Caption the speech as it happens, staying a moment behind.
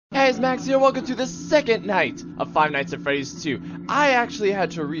guys, Max here. Welcome to the second night of Five Nights at Freddy's 2. I actually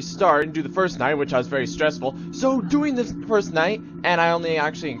had to restart and do the first night, which was very stressful. So doing this first night, and I only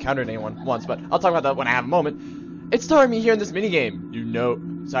actually encountered anyone once, but I'll talk about that when I have a moment. It started me here in this minigame.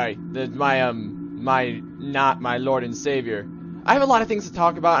 Not my Lord and Savior. I have a lot of things to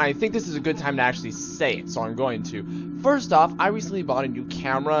talk about, and I think this is a good time to actually say it, so I'm going to. First off, I recently bought a new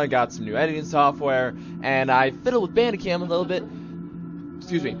camera, I got some new editing software, and I fiddled with Bandicam a little bit.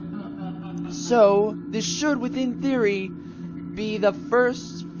 Excuse me. So, this should, within theory, be the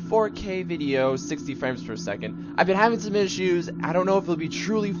first 4K video, 60 frames per second. I've been having some issues. I don't know if it'll be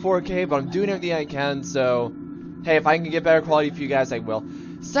truly 4K, but I'm doing everything I can, so hey, if I can get better quality for you guys, I will.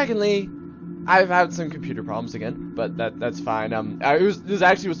 Secondly, I've had some computer problems again, but that's fine. This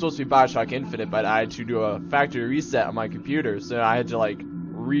actually was supposed to be Bioshock Infinite, but I had to do a factory reset on my computer, so I had to like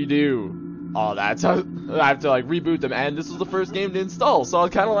redo all that. So I have to like reboot them, and this was the first game to install, so I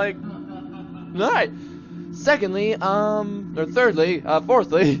was kind of like, all right. Secondly,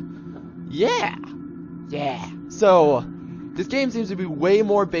 fourthly, yeah. So this game seems to be way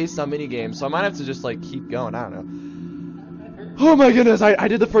more based on minigames, so I might have to just like keep going. I don't know. Oh my goodness, I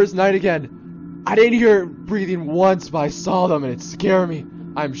did the first night again. I didn't hear breathing once, but I saw them and it scared me.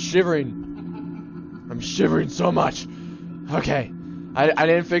 I'm shivering. I'm shivering so much. Okay. I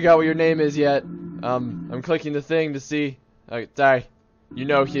didn't figure out what your name is yet. I'm clicking the thing to see. Sorry. You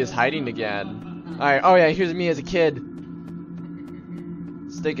know he is hiding again. Alright, oh yeah, here's me as a kid.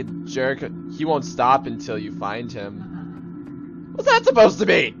 Stick a jerk. He won't stop until you find him. What's that supposed to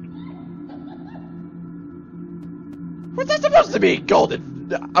be? What's that supposed to be,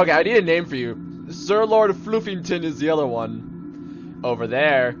 Golden? Okay, I need a name for you. Sir Lord Floofington is the other one. Over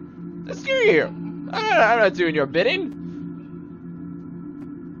there. Screw you. I'm not doing your bidding.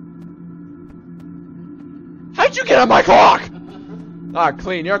 How'd you get on my clock? Ah,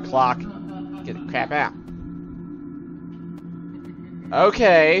 clean your clock. Get the crap out.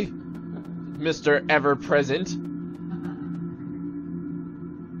 Okay, Mr. Ever-Present.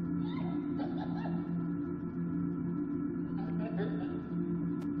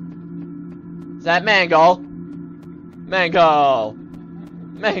 Is that Mangle? Mangle!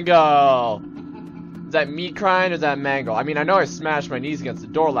 Mangle! Is that me crying or is that Mangle? I mean, I know I smashed my knees against the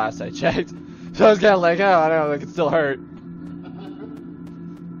door last I checked. So I was kind of like, oh, I don't know, like it still hurt.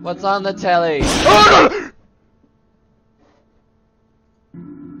 What's on the telly? Oh,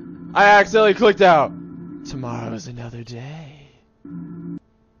 no! I accidentally clicked out. Tomorrow's another day. I'm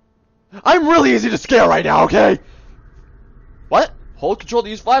really easy to scare right now, okay? What? Hold control to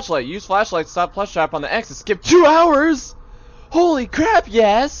use flashlight. Use flashlight to stop plush trap on the X and skip 2 hours! Holy crap,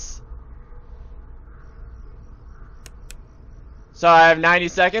 yes! So I have 90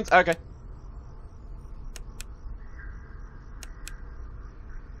 seconds? Okay.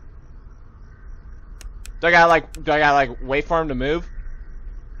 Do I gotta wait for him to move?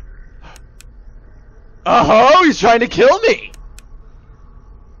 Oh, he's trying to kill me!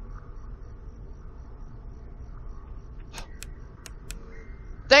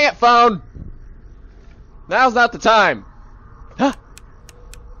 Dang it, phone! Now's not the time. Huh?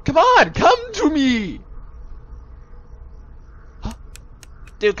 Come on, come to me! Huh?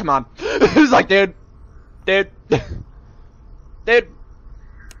 Dude, come on. He's like, dude. Dude. Dude. Dude.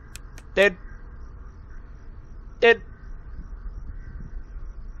 Dude.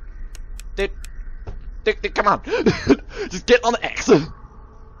 Dude, come on. Just get on the X. Dude,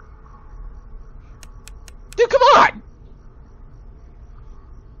 come on!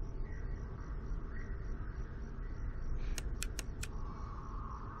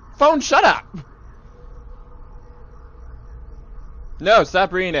 Phone, shut up! No,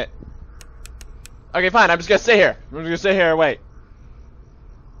 stop reading it. Okay, fine, I'm just gonna sit here. I'm just gonna sit here and wait.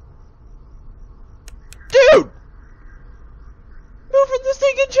 Dude! Move from the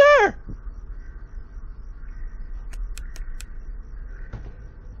stinking chair!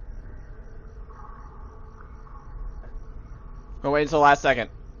 I'll wait until the last second.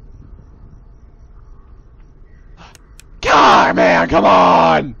 God, man, come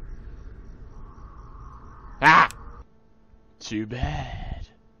on! Ah! Too bad.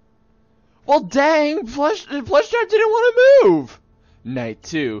 Well, dang, Plush Trap didn't want to move. Night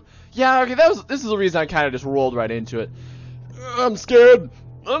 2. Yeah, okay, this is the reason I kind of just rolled right into it. I'm scared.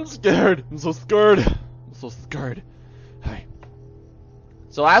 I'm scared. I'm so scared. I'm so scared. Hi.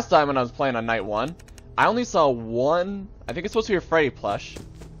 So last time when I was playing on night 1, I only saw one. I think it's supposed to be a Freddy plush.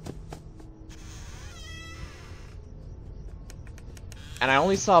 And I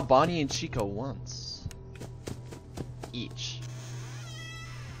only saw Bonnie and Chico once. Each.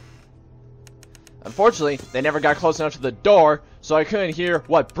 Unfortunately, they never got close enough to the door, so so I couldn't hear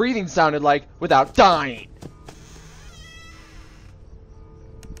what breathing sounded like without dying.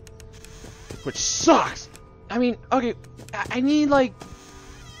 Which sucks. I mean, okay, I need like,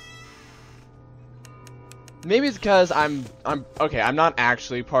 maybe it's because I'm okay, I'm not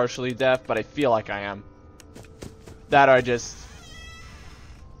actually partially deaf, but I feel like I am. That I just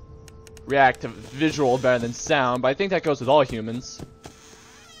react to visual better than sound, but I think that goes with all humans.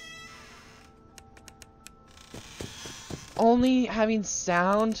 Only having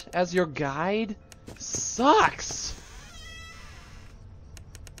sound as your guide sucks.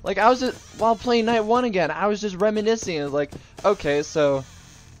 Like, I was just, while playing Night 1 again, I was just reminiscing. It was like, okay, so,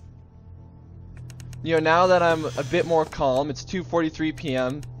 you know, now that I'm a bit more calm, it's 2:43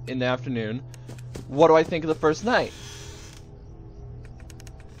 p.m. in the afternoon, what do I think of the first night?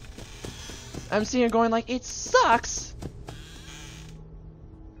 I'm sitting here going like, it sucks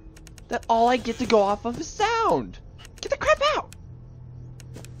that all I get to go off of is sound. Get the crap out.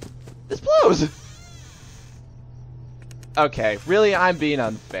 This blows. Okay, really, I'm being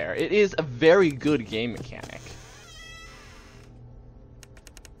unfair. It is a very good game mechanic.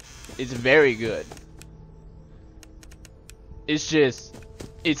 It's very good. It's just,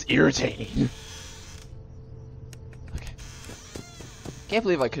 it's irritating. Okay. Can't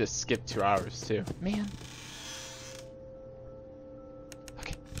believe I could have skipped 2 hours, too. Man.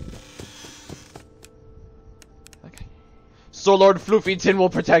 Okay. Okay. So Lord Floofington will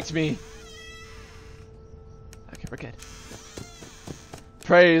protect me. Okay, we're good.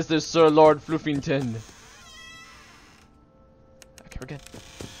 Praise this Sir Lord Floofington. Okay, we're good.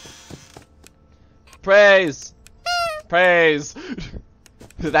 Praise! Praise!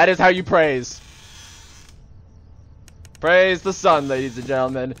 That is how you praise. Praise the sun, ladies and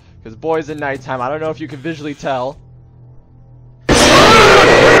gentlemen. Because boys at nighttime, I don't know if you can visually tell.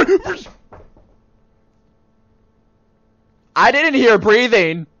 I didn't hear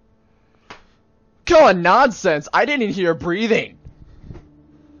breathing. Come on, nonsense. I didn't hear breathing.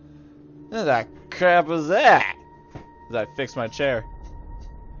 What the crap was that? As I fix my chair.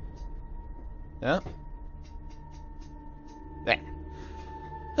 Yeah. There.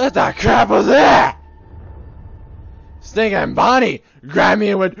 What the crap was that? Stinking Bonnie grabbed me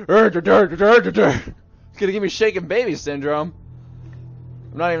and went. It's gonna give me shaken baby syndrome.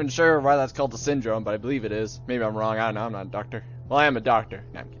 I'm not even sure why that's called the syndrome, but I believe it is. Maybe I'm wrong. I don't know. I'm not a doctor. Well, I am a doctor.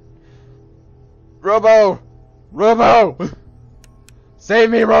 No, I'm kidding. Robo! Robo! Save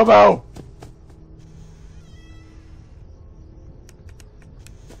me, Robo!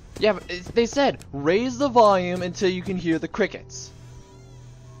 Yeah, but they said, raise the volume until you can hear the crickets.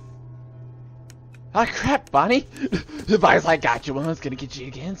 Ah, crap, Bonnie! Bonnie's like, got you once, gonna get you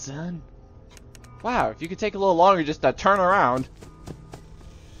again, son. Wow, if you could take a little longer just to turn around.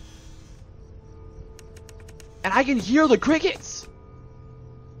 And I can hear the crickets!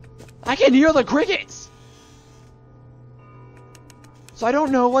 I can hear the crickets! So I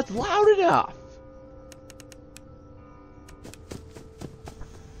don't know what's loud enough.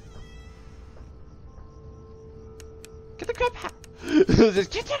 Get the crap out.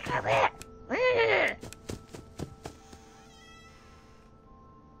 Just get the crap out.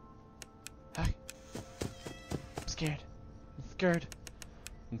 Hi. I'm scared. I'm scared.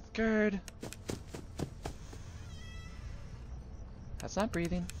 I'm scared. That's not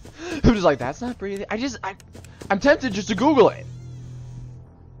breathing. I'm just like, that's not breathing. I'm tempted just to Google it.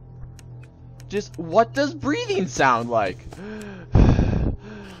 Just, what does breathing sound like?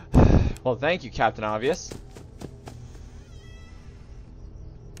 Well, thank you, Captain Obvious.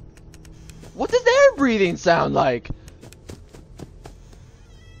 What does their breathing sound like?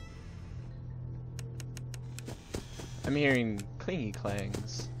 I'm hearing clingy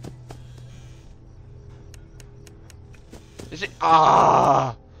clangs. Is it?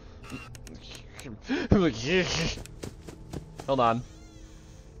 Ah! Hold on.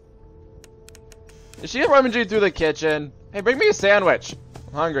 Is she rummaging through the kitchen? Hey, bring me a sandwich.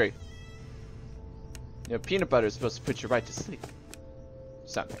 I'm hungry. You know, peanut butter is supposed to put you right to sleep.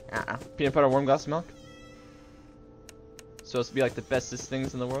 Something. Peanut butter, warm glass of milk? Supposed to be like the bestest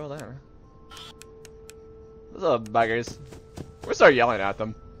things in the world? I don't know. Those little buggers. We'll start yelling at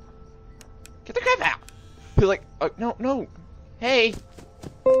them. Get the crap out! He's like, oh, no, no. Hey!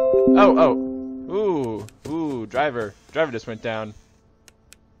 Oh. Ooh, driver. Driver just went down.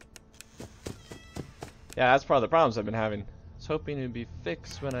 Yeah, that's part of the problems I've been having. I was hoping it would be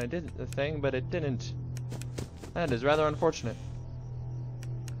fixed when I did the thing, but it didn't. That is rather unfortunate.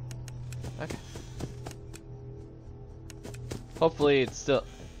 Okay. Hopefully it's still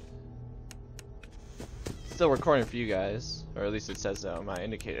recording for you guys, or at least it says so. My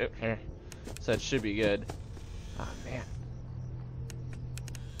indicator, so it should be good. Oh man.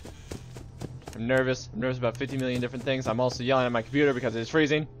 I'm nervous. I'm nervous about 50 million different things. I'm also yelling at my computer because it's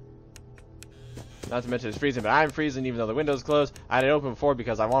freezing. Not to mention it's freezing, but I'm freezing even though the window's closed. I had it open before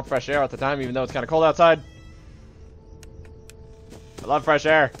because I want fresh air at the time, even though it's kind of cold outside. I love fresh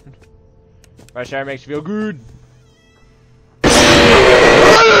air. Fresh air makes you feel good.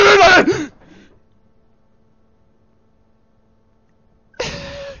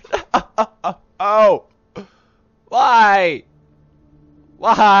 Oh! Why?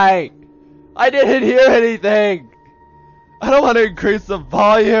 Why? I didn't hear anything! I don't want to increase the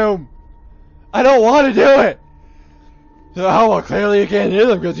volume! I don't want to do it! Oh, well, clearly you can't hear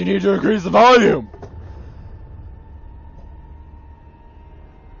them because you need to increase the volume!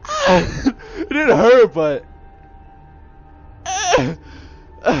 It didn't hurt, but...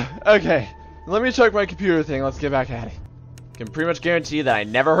 Okay, let me check my computer thing. Let's get back at it. Can pretty much guarantee that I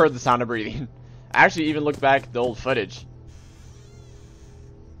never heard the sound of breathing. I actually even looked back at the old footage.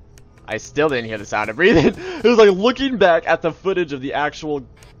 I still didn't hear the sound of breathing. It was like looking back at the footage of the actual...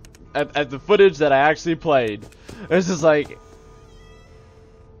 At the footage that I actually played. It's just like...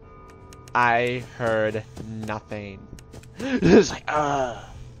 I heard nothing. It's like,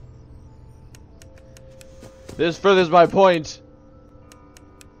 This furthers my point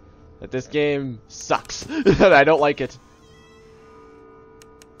that this game sucks. And I don't like it.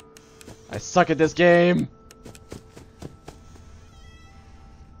 I suck at this game.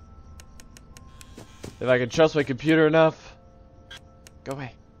 If I could trust my computer enough, go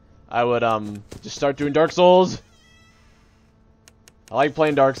away. I would just start doing Dark Souls. I like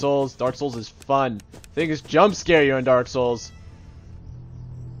playing Dark Souls. Dark Souls is fun. Things jump scare you in Dark Souls.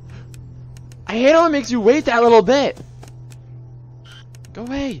 I hate how it makes you wait that little bit. Go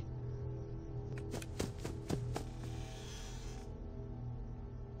away.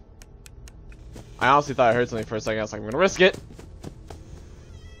 I honestly thought I heard something for a second. I was like, I'm gonna risk it.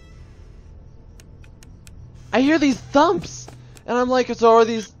 I hear these thumps, and I'm like, so are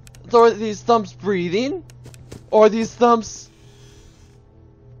these thumps breathing, or are these thumps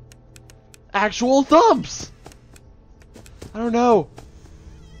actual thumps? I don't know.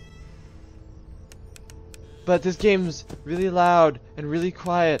 But this game's really loud and really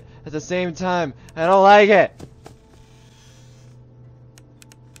quiet at the same time. I don't like it.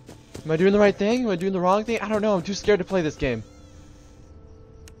 Am I doing the right thing? Am I doing the wrong thing? I don't know. I'm too scared to play this game.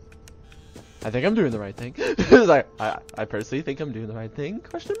 I think I'm doing the right thing. Like, I personally think I'm doing the right thing?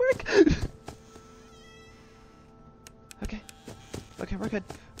 Question mark? Okay. Okay, we're good.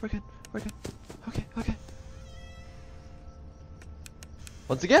 We're good. We're good. Okay, okay.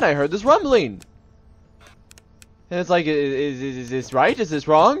 Once again, I heard this rumbling. And it's like, is this right? Is this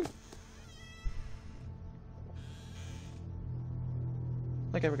wrong?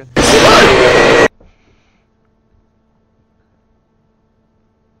 Okay, we're good.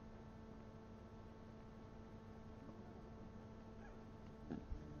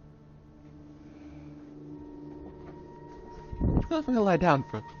 I'm gonna lie down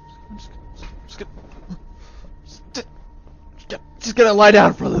for. I'm just gonna lie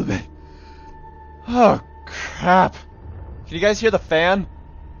down for a little bit. Oh crap! Can you guys hear the fan?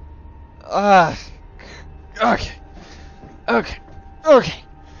 Okay. Okay. Okay. Okay.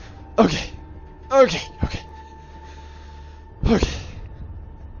 Okay. Okay. Okay.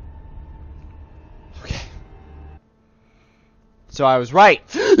 Okay. So I was right.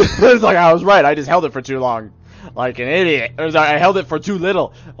 It's like I was right. I just held it for too long. Like an idiot. I held it for too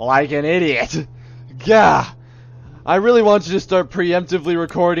little. Like an idiot. Gah. I really want you to start preemptively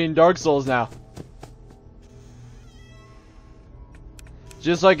recording Dark Souls now.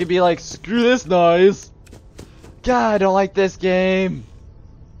 Just so I could be like, screw this noise. God, I don't like this game.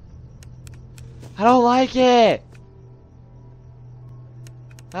 I don't like it.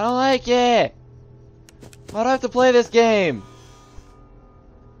 I don't like it. Why do I have to play this game?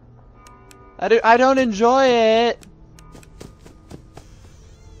 I don't enjoy it.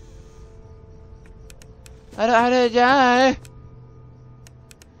 I don't die.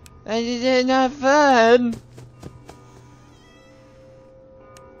 It's not fun.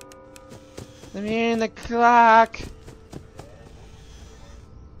 I'm hearing the clock.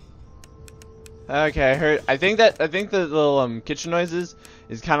 Okay, I think the little kitchen noises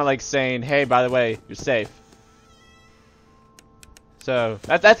is kind of like saying, "Hey, by the way, you're safe." So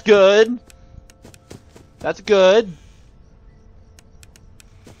that's good. That's good.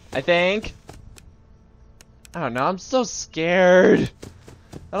 I think. I don't know. I'm so scared.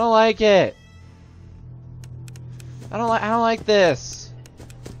 I don't like it. I don't like this.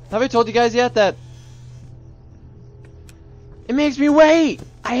 Have I told you guys yet that it makes me wait?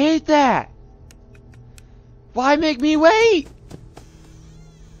 I hate that. Why make me wait?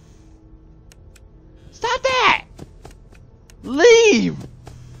 Stop that! Leave!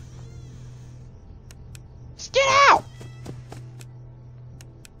 Just get out!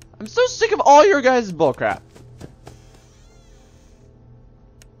 I'm so sick of all your guys' bullcrap.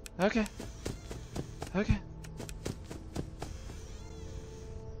 Okay. Okay.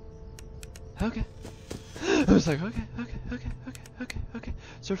 Okay. I was like, okay.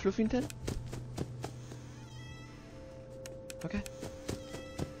 Surf Roofington? Okay.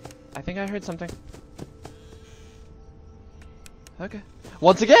 I think I heard something. Okay.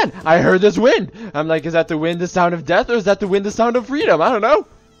 Once again, I heard this wind. I'm like, is that the wind the sound of death, or is that the wind the sound of freedom? I don't know.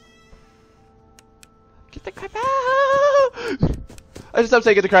 Get the crap out! I just have to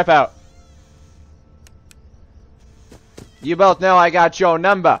say, get the crap out. You both know I got your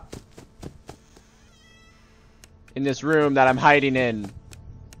number. In this room that I'm hiding in.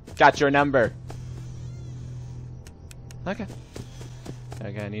 Got your number. Okay.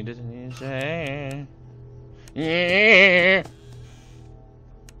 Okay, I need to say. Yeah.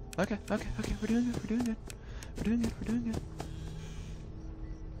 Okay, we're doing good.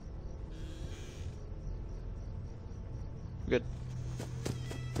 Good.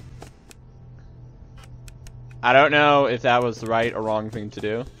 I don't know if that was the right or wrong thing to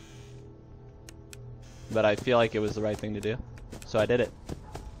do, but I feel like it was the right thing to do, so I did it.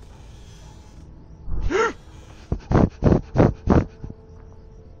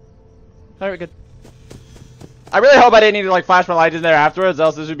 Alright, we're good. I really hope I didn't need to like flash my light in there afterwards,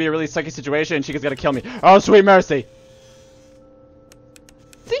 else this would be a really sucky situation and Chica's gonna kill me. Oh, sweet mercy.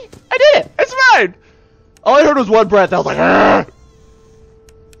 See? I did it! It's fine! All I heard was one breath. I was like, argh!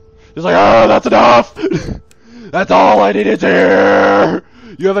 He's like, oh, that's enough! That's all I needed to hear!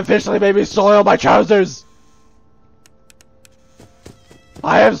 You have officially made me soil my trousers!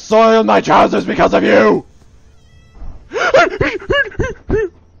 I have soiled my trousers because of you!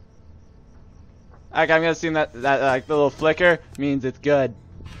 Okay, I'm gonna assume that like the little flicker means it's good.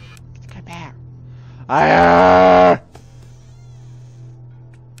 Come back.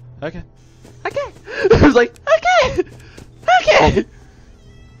 Okay. Okay. I was like, okay. Okay.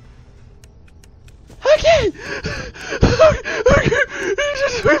 Okay. Okay.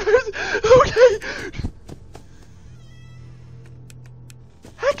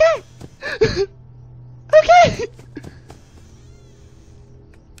 Okay.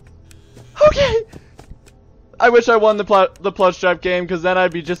 Okay. I wish I won the plush trap game, because then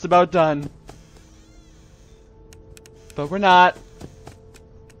I'd be just about done. But we're not.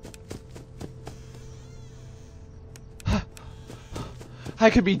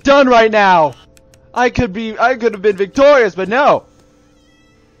 I could be done right now. I could have been victorious, but no.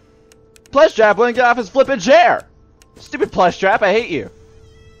 Plush trap wouldn't get off his flippin' chair. Stupid plush trap, I hate you.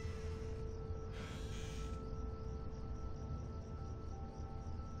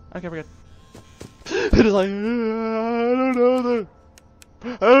 Okay, we're good. It is like, I don't know the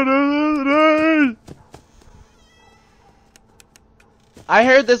name. I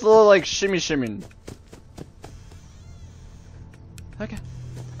heard this little like shimming. Okay.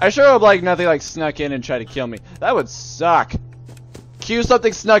 I sure hope like nothing like snuck in and tried to kill me. That would suck. Cue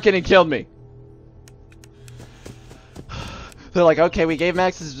something snuck in and killed me. They're like, okay, we gave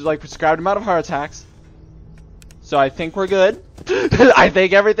Max his like prescribed amount of heart attacks, so I think we're good. I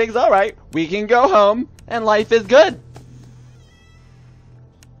think everything's alright. We can go home, and life is good.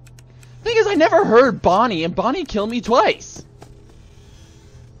 Thing is, I never heard Bonnie, and Bonnie killed me twice.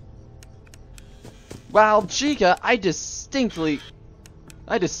 While Chica, I distinctly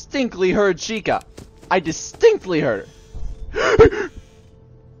heard Chica. I distinctly heard her.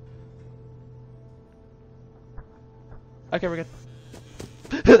 Okay, we're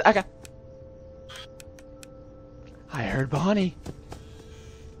good. Okay. I heard Bonnie.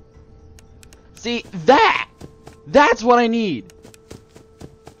 See, that's what I need.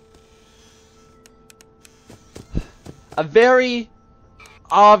 A very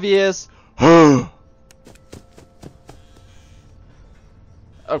obvious oh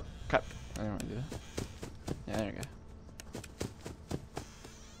crap. I don't want to do that. Yeah, there you go.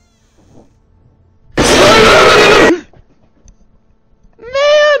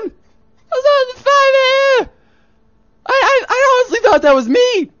 Man! I was on the 5 a.m. I honestly thought that was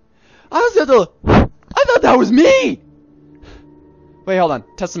me! I thought that was me! Wait, hold on.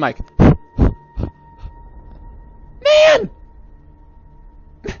 Test the mic. Man!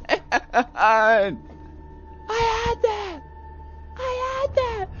 I had that!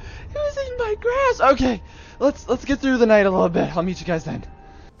 It was in my grass! Okay, let's get through the night a little bit. I'll meet you guys then.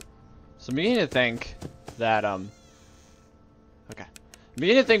 So I'm beginning to think that, okay. I'm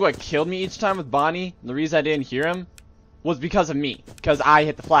beginning to think what killed me each time with Bonnie, and the reason I didn't hear him, was because of me. Because I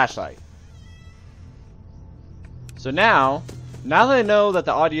hit the flashlight. So now that I know that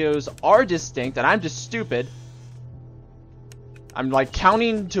the audios are distinct and I'm just stupid, I'm like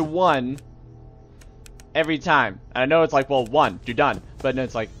counting to 1 every time. And I know it's like, well, 1, you're done. But then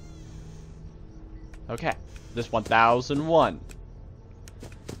it's like, okay, this 1001.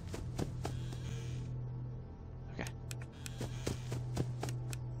 Okay.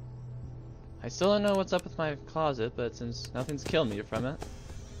 I still don't know what's up with my closet, but since nothing's killed me from it.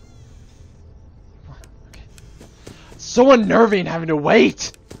 Okay. It's so unnerving having to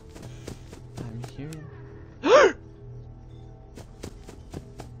wait. I'm here.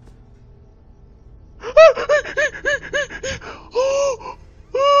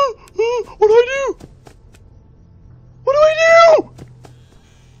 What do I do? What do I do?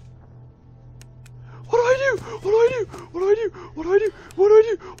 What do I do? What do I do? What do I do? What do I do? What do I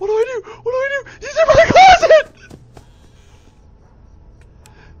do? What do I do? What do I do? He's in my closet!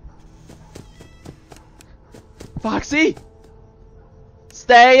 Foxy!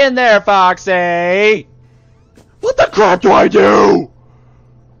 Stay in there, Foxy! What the crap do I do?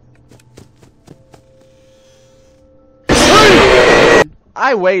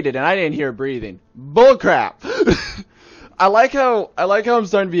 I waited and I didn't hear breathing. Bullcrap. I like how I'm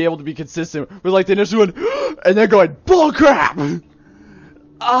starting to be able to be consistent with like the initial one and then going bullcrap.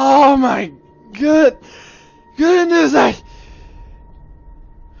 Oh my goodness!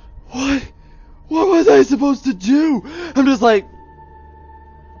 What was I supposed to do? I'm just like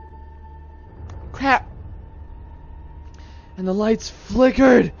crap. And the lights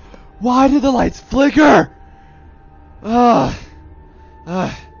flickered. Why did the lights flicker? Ugh.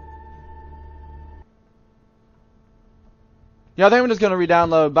 Yeah, I think I'm just gonna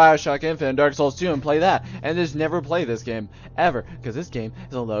re-download BioShock Infinite and Dark Souls 2 and play that, and just never play this game ever, because this game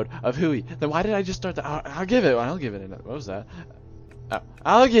is a load of hooey. Then why did I just start the? I'll give it another. What was that? Oh,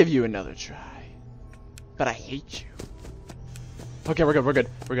 I'll give you another try, but I hate you. Okay, we're good.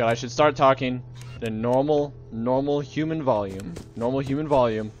 I should start talking in normal human volume. Normal human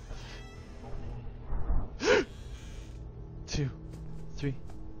volume. 2, 3,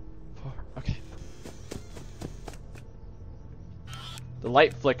 4. Okay. The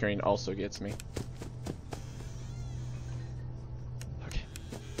light flickering also gets me. Okay.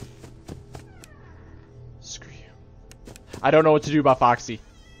 Screw you. I don't know what to do about Foxy.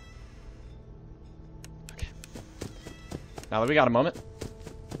 Okay. Now that we got a moment.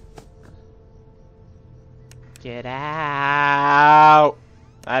 Get out.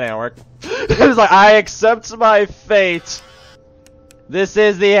 That didn't work. It was like, I accept my fate. This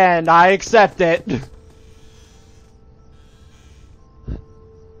is the end. I accept it. 1,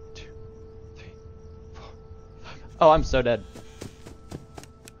 2, 3, 4, 5. Oh, I'm so dead.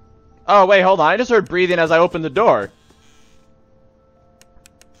 Oh, wait, hold on. I just heard breathing as I opened the door.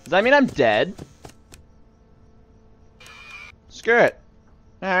 Does that mean I'm dead? Screw it.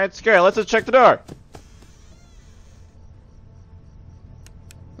 Alright, screw it. Let's just check the door.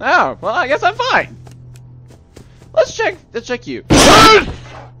 Oh, well, I guess I'm fine. Let's check you.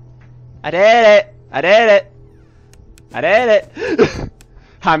 I did it.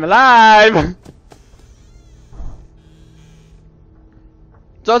 I'm alive.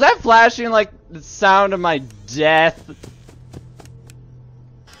 So is that flashing like the sound of my death?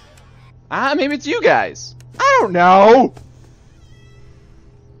 Maybe it's you guys. I don't know.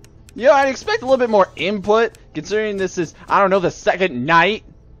 You know, I'd expect a little bit more input, considering this is, I don't know, the second night.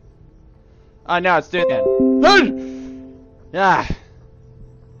 No, it's doing it again. Yeah.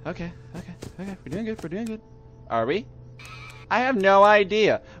 Okay. We're doing good. Are we? I have no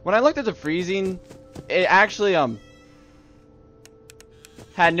idea. When I looked at the freezing, it actually,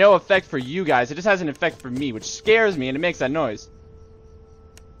 had no effect for you guys. It just has an effect for me, which scares me, and it makes that noise.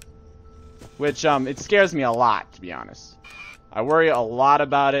 Which, it scares me a lot, to be honest. I worry a lot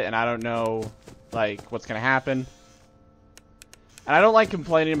about it, and I don't know, like, what's gonna happen. And I don't like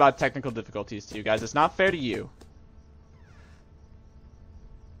complaining about technical difficulties to you guys. It's not fair to you.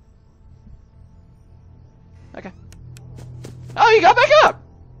 Okay. Oh, you got back up!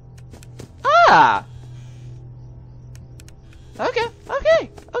 Ah! Okay.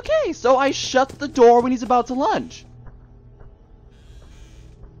 So I shut the door when he's about to lunge.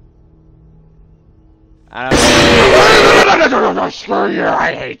 Screw you,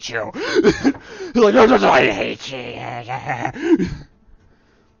 I hate you. He's like, no, I hate you.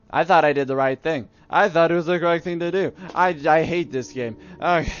 I thought I did the right thing. I thought it was the correct thing to do. I hate this game.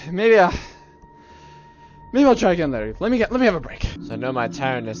 Maybe I'll try again later. Let me have a break. So I know my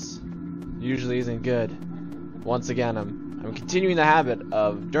tiredness usually isn't good. Once again, I'm continuing the habit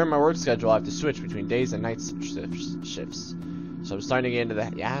of, during my work schedule, I have to switch between days and night shifts. So I'm starting to get into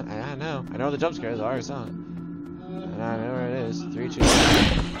that. Yeah, I know the jump scares. I already saw it. And I know where it is. 3, 2.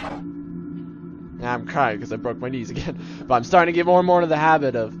 Now I'm crying because I broke my knees again. But I'm starting to get more and more into the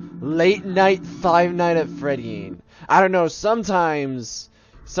habit of late night Five Nights at Freddying. I don't know. Sometimes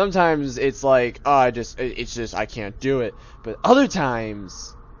it's like, oh, it's just I can't do it. But other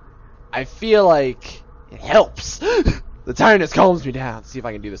times, I feel like it helps. The tiredness calms me down. Let's see if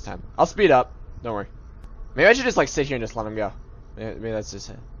I can do this time. I'll speed up. Don't worry. Maybe I should just like sit here and just let him go. Maybe that's just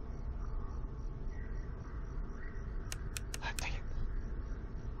it. Oh, dang it.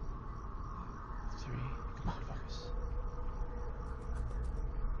 3. Come on, focus.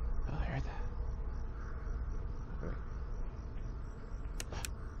 Oh, I heard that.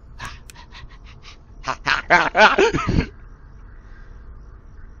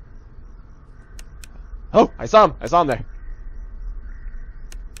 Oh, I saw him. I saw him there.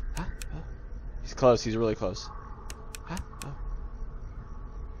 Huh? Oh. He's close. He's really close. Huh? Oh.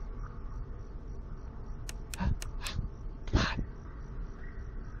 Huh? Come on.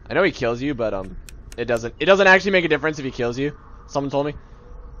 I know he kills you, but it doesn't actually make a difference if he kills you. Someone told me.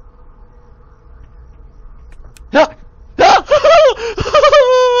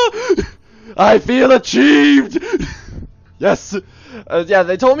 I feel achieved. Yes. Yeah,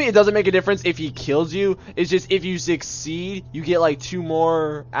 they told me it doesn't make a difference if he kills you. It's just if you succeed, you get like 2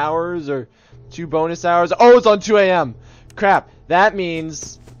 more hours or 2 bonus hours. Oh, it's on 2 a.m. Crap. That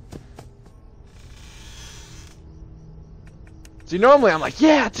means... See, normally I'm like,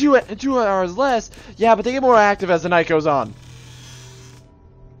 yeah, 2 hours less. Yeah, but they get more active as the night goes on.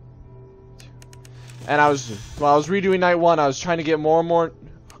 And while I was redoing night 1, I was trying to get more and more...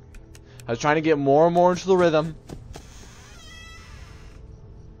 into the rhythm.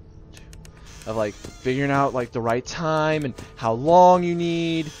 Of like figuring out like the right time and how long you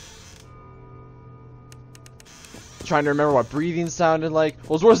need. Trying to remember what breathing sounded like.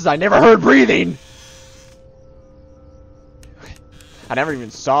 What was worse is I never heard breathing. Okay. I never even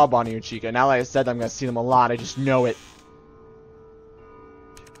saw Bonnie and Chica. Now that I said that I'm gonna see them a lot, I just know it.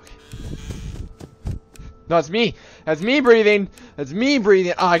 Okay. No, it's me. That's me breathing. That's me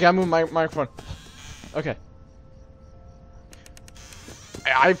breathing. Oh, I gotta move my microphone. Okay.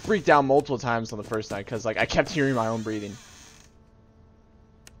 I freaked out multiple times on the first night because like I kept hearing my own breathing.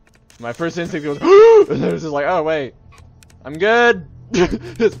 My first instinct was, and then it was just like, oh wait, I'm good.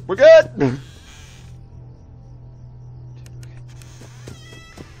 We're good.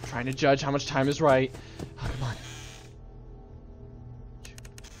 Trying to judge how much time is right. Oh, come on.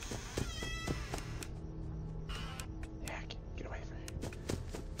 Yeah, get away from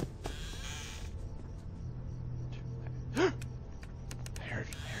here. I heard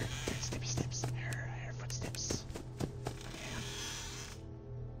snippy snips. I heard footsteps.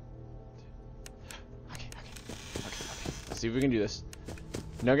 Okay. Let's see if we can do this.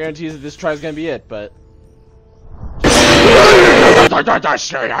 No guarantees that this try is gonna be it, but.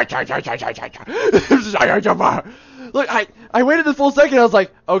 Look, I waited the full second. I was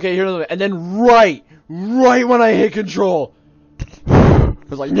like, okay, here's the, and then right when I hit control, I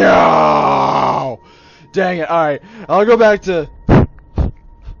was like, no, dang it. All right, I'll go back to. All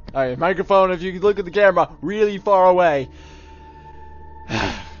right, microphone. If you can look at the camera really far away.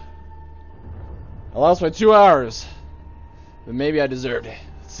 I lost my 2 hours, but maybe I deserved it.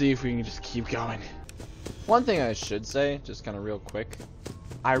 Let's see if we can just keep going. One thing I should say, just kind of real quick,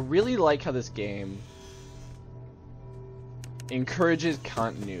 I really like how this game encourages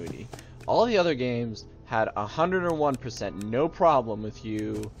continuity. All the other games had 101% no problem with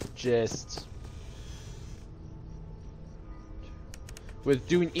you just with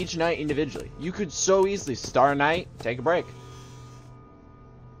doing each night individually. You could so easily start a night, take a break.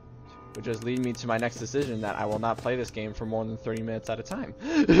 Which just lead me to my next decision that I will not play this game for more than 30 minutes at a time.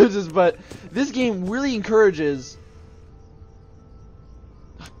 But this game really encourages...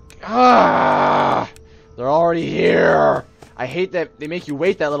 they're already here! I hate that they make you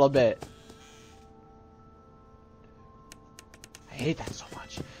wait that little bit. I hate that so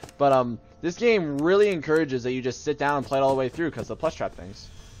much. But this game really encourages that you just sit down and play it all the way through because of the plus trap things.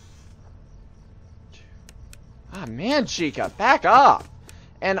 Ah, man, Chica, back up!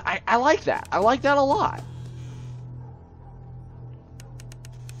 And I like that. I like that a lot.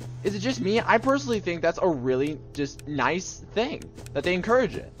 Is it just me? I personally think that's a really just nice thing that they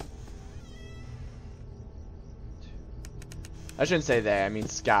encourage it. I shouldn't say they, I mean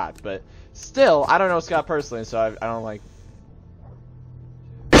Scott, but still, I don't know Scott personally, so I don't like...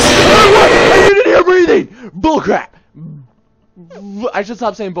 I didn't hear breathing! Bullcrap! I should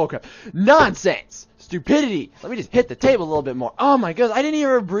stop saying bullcrap. Nonsense! Stupidity! Let me just hit the table a little bit more. Oh my god, I didn't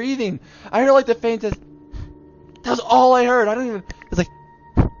hear her breathing. I heard like the faintest... That was all I heard. I don't even... It's like...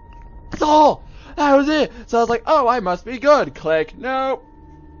 That's all! That was it. So I was like, oh, I must be good. Click. Nope.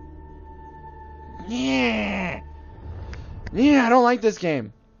 Yeah. Yeah, I don't like this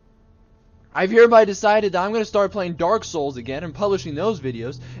game. I've hereby decided that I'm going to start playing Dark Souls again and publishing those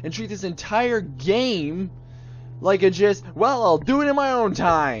videos and treat this entire game like a just, well, I'll do it in my own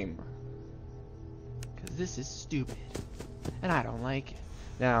time. Because this is stupid. And I don't like it.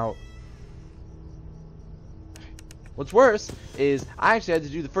 Now, what's worse is I actually had to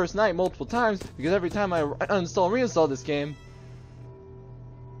do the first night multiple times because every time I uninstall and reinstall this game,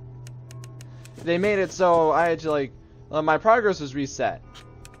 they made it so I had to, like, my progress was reset.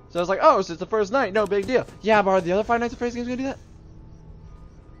 So I was like, oh, so it's the first night, no big deal. Yeah, but are the other 5 nights of Freddy's games gonna do that?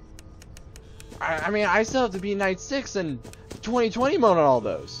 I mean, I still have to beat night 6 and 2020 mode on all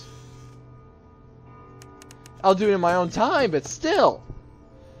those. I'll do it in my own time, but still.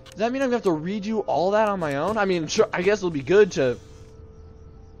 Does that mean I'm gonna have to redo all that on my own? I mean, sure, I guess it'll be good to,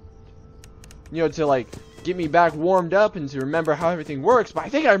 you know, to like get me back warmed up and to remember how everything works, but I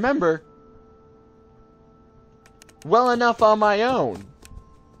think I remember well enough on my own.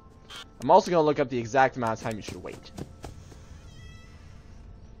 I'm also going to look up the exact amount of time you should wait.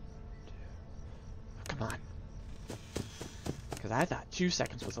 Come on. Because I thought 2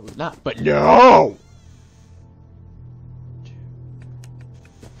 seconds was enough, but no!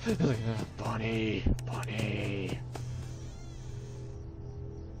 Look at that. Bunny. Bunny.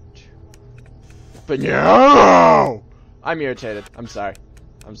 But no! I'm irritated. I'm sorry.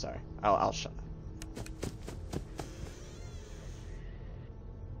 I'm sorry. I'll shut up.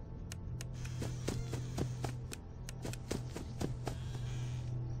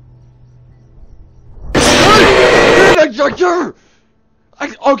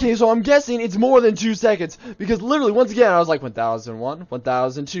 Okay, so I'm guessing it's more than 2 seconds because literally once again I was like 1001,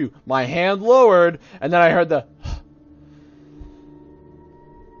 1002. My hand lowered and then I heard the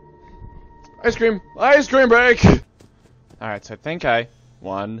ice cream break. All right, so I think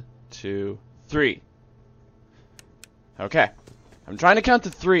 1, 2, 3. Okay, I'm trying to count to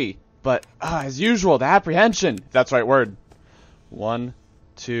 3, but as usual, the apprehension. If that's the right word. 1,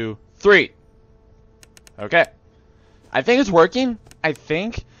 2, 3. Okay. I think it's working. I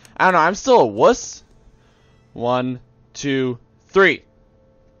think. I don't know. I'm still a wuss. 1, 2, 3.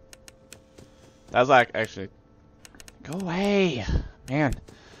 That's like actually. Go away, man.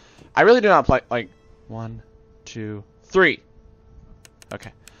 I really do not play like 1, 2, 3.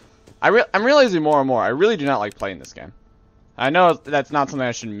 Okay. I'm realizing more and more. I really do not like playing this game. I know that's not something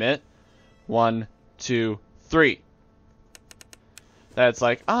I should admit. 1, 2, 3. That's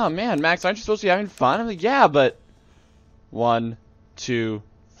like, oh man, Max, aren't you supposed to be having fun? I'm like, yeah, but 1, 2,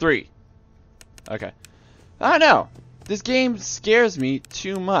 3. Okay. I don't know. This game scares me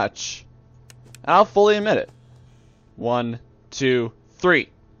too much. And I'll fully admit it. 1, 2, 3.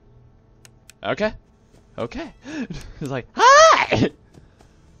 Okay. Okay. It's like, hi!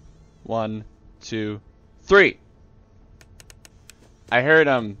 1, 2, 3. I heard,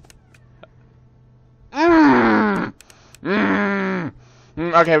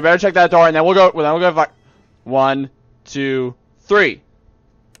 okay, we better check that door and then we'll go 1, 2, 3.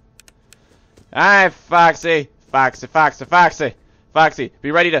 Alright, Foxy. Foxy,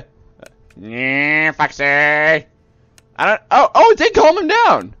 be ready to... Yeah, Foxy. I don't... Oh, it did calm him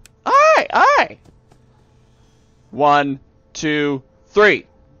down. Alright. 1, 2, 3.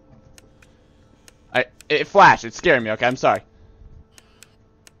 It flashed. It scared me, okay? I'm sorry.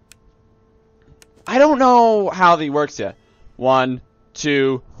 I don't know how the works yet. 1,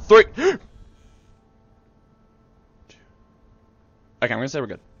 2, 3. Okay, I'm gonna say we're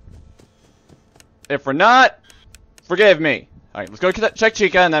good. If we're not, forgive me. Alright, let's go check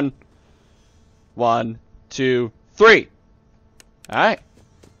Chica and then 1, 2, 3. Alright.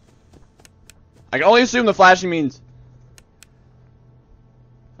 I can only assume the flashing means.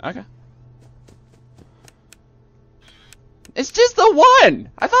 Okay. It's just the one!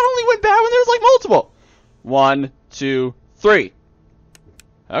 I thought it only went bad when there was like multiple. 1, 2, 3.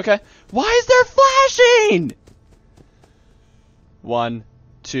 Okay. Why is there flashing? 1,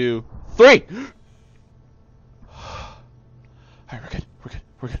 2, 3. Alright,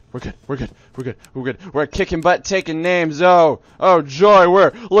 we're good. We're kicking butt, taking names. Oh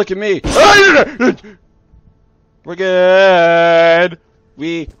joy, look at me. We're good.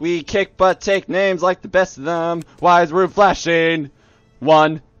 We kick butt, take names like the best of them. Why is room flashing?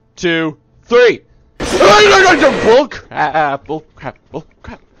 1, 2, 3. Bull crap.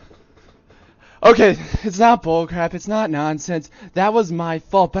 Okay, it's not bull crap. It's not nonsense. That was my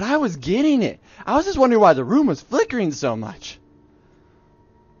fault, but I was getting it. I was just wondering why the room was flickering so much.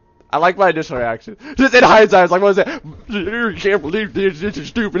 I like my initial reaction. Just in hindsight, I was like, what was that? You can't believe this. This is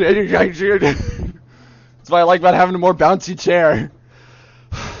stupid. what I like about having a more bouncy chair.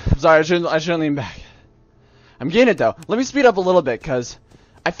 I'm sorry, I shouldn't lean back. I'm getting it though. Let me speed up a little bit, cause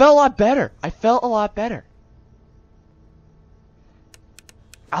I felt a lot better.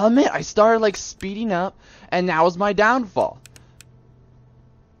 I'll admit, I started like speeding up, and that was my downfall.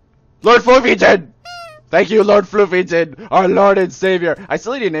 Lord Floofington! Thank you, Lord Floofington, our Lord and Savior. I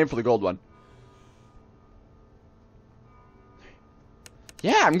still need a name for the gold one.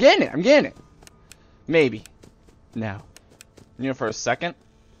 Yeah, I'm getting it. Maybe. No. You know, for a second.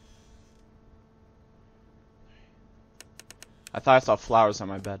 I thought I saw flowers on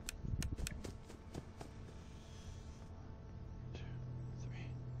my bed. 2, 3.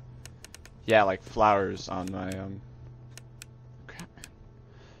 Yeah, like flowers on my, crap, man.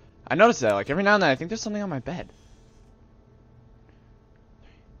 I noticed that, like, every now and then I think there's something on my bed.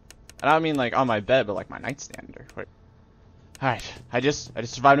 And I don't mean, like, on my bed, but, like, my nightstand or wait. Alright, I just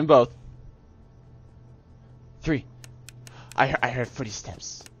survived them both. 3. I heard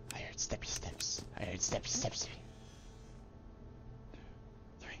footsteps. I heard steppy steps.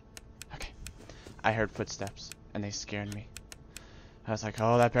 3. Okay. I heard footsteps, and they scared me. I was like,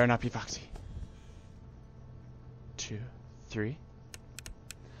 oh, that better not be Foxy. 2, 3.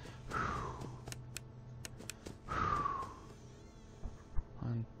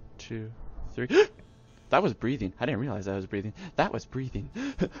 1, 2, 3. That was breathing. I didn't realize that was breathing. That was breathing.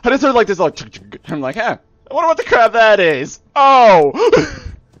 I just heard like this, like, I'm like, huh. I wonder what the crap that is. Oh!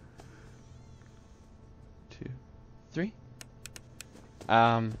 2, 3.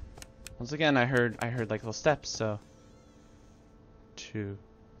 Once again, I heard like little steps, so 2,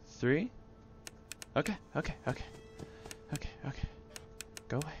 3. Okay.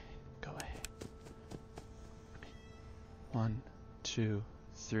 Go away. 1, 2,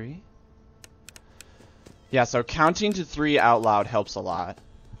 3. Yeah, so counting to 3 out loud helps a lot.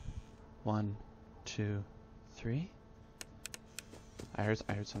 1, 2, 3. I heard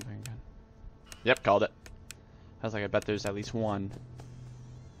something again. Yep, called it. I was like, I bet there's at least 1.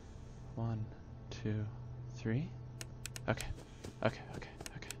 1, 2, 3. Okay,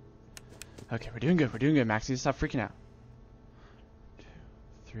 we're doing good, Maxie. Stop freaking out. 2,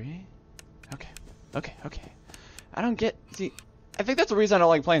 3. Okay. I don't get. See, I think that's the reason I don't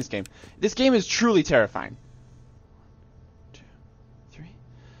like playing this game. This game is truly terrifying. 1, 2, 3.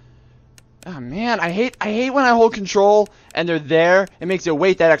 Oh man, I hate when I hold control and they're there. It makes you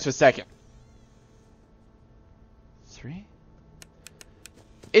wait that extra second. 3.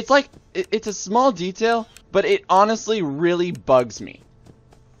 It's like it's a small detail, but it honestly really bugs me.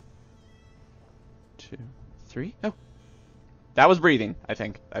 2, 3. Oh, that was breathing. I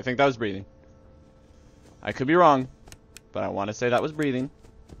think that was breathing. I could be wrong, but I want to say that was breathing.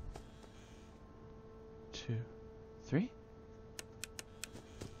 2, 3.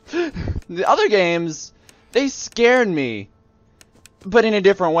 The other games, they scared me, but in a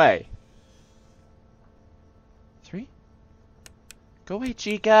different way. 3. Go away,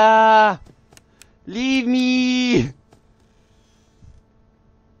 chica. Leave me.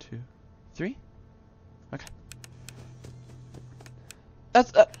 2, 3. Okay.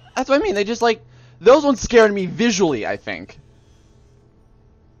 That's what I mean. They just like. Those ones scared me visually, I think.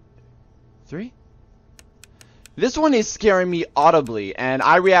 3. This one is scaring me audibly, and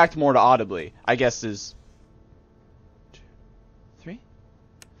I react more to audibly, I guess is 2, 3.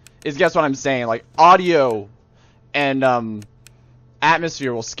 Is guess what I'm saying? Like, audio and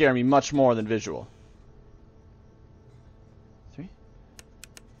atmosphere will scare me much more than visual. 3.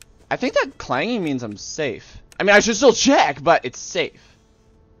 I think that clanging means I'm safe. I mean, I should still check, but it's safe.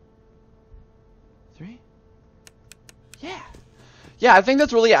 Yeah, I think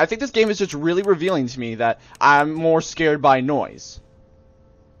that's really it. I think this game is just really revealing to me that I'm more scared by noise.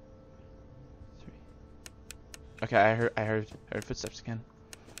 3. Okay, I heard footsteps again.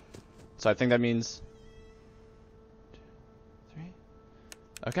 So I think that means 2, 3.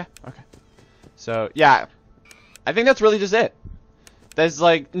 Okay. So yeah, I think that's really just it. There's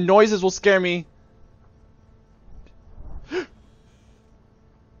like noises will scare me.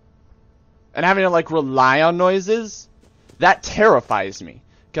 And having to like rely on noises, that terrifies me.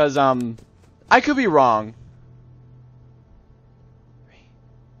 Because I could be wrong.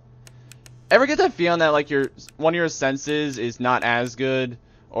 Ever get that feeling that like one of your senses is not as good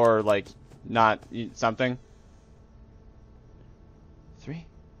or like not something? 3.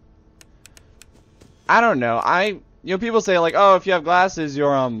 I don't know. People say like, oh, if you have glasses,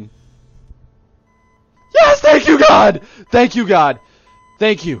 you're Yes, thank you God. Thank you God.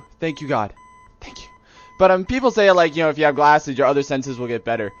 Thank you God. Thank you. But people say like, if you have glasses, your other senses will get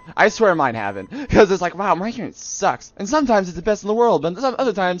better. I swear mine haven't, because it's like, wow, my hearing sucks. And sometimes it's the best in the world, but some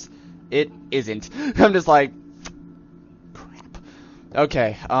other times it isn't. I'm just like, crap.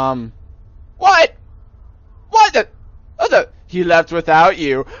 Okay, what? What the? He left without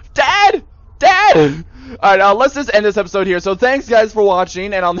you. Dad! Dad! Alright, let's just end this episode here. So thanks guys for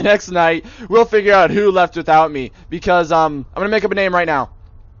watching, and on the next night, we'll figure out who left without me. Because, I'm gonna make up a name right now.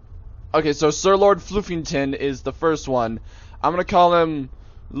 Okay, so Sir Lord Floofington is the first one. I'm gonna call him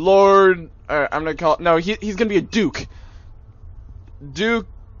Lord, no, he's gonna be a Duke. Sir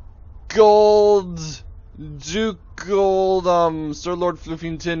Lord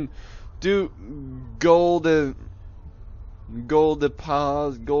Floofington,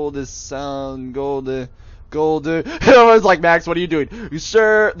 I was like, Max, what are you doing? You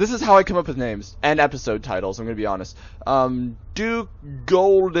sure? This is how I come up with names and episode titles, I'm gonna be honest. Duke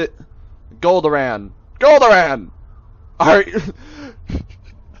Goldoran. Alright.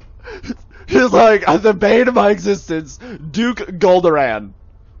 He's like, the bane of my existence, Duke Goldoran.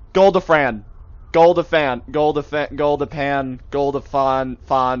 Goldafran. Goldapan,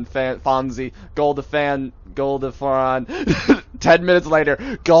 Fonzie, Goldafan, 10 minutes later,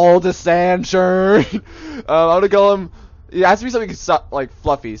 Goldasanchurn. I'm gonna call him, it has to be something like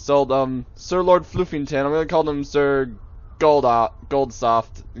fluffy, so, Sir Lord Floofington, I'm gonna call him Sir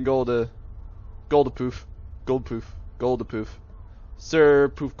Goldsoft, Goldapoof, Sir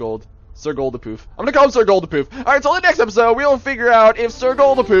Poof Gold. Sir Goldapoof. I'm gonna call him Sir Goldapoof. Alright, so in the next episode, we'll figure out if Sir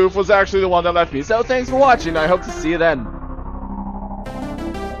Goldapoof was actually the one that left me. So thanks for watching. I hope to see you then.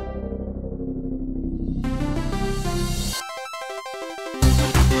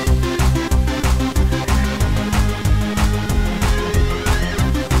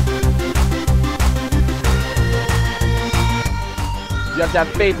 You have to have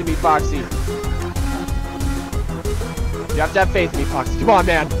faith in me, Foxy. You have to have faith in me, Foxy. Come on,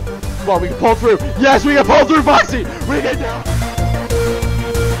 man. Come on, we can pull through. Yes, we can pull through, Foxy. We can do it.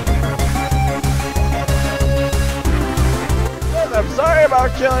 I'm sorry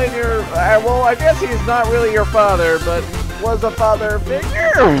about killing your. Well, I guess he's not really your father, but was a father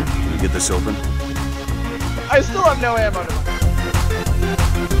figure. Can you get this open? I still have no ammo to.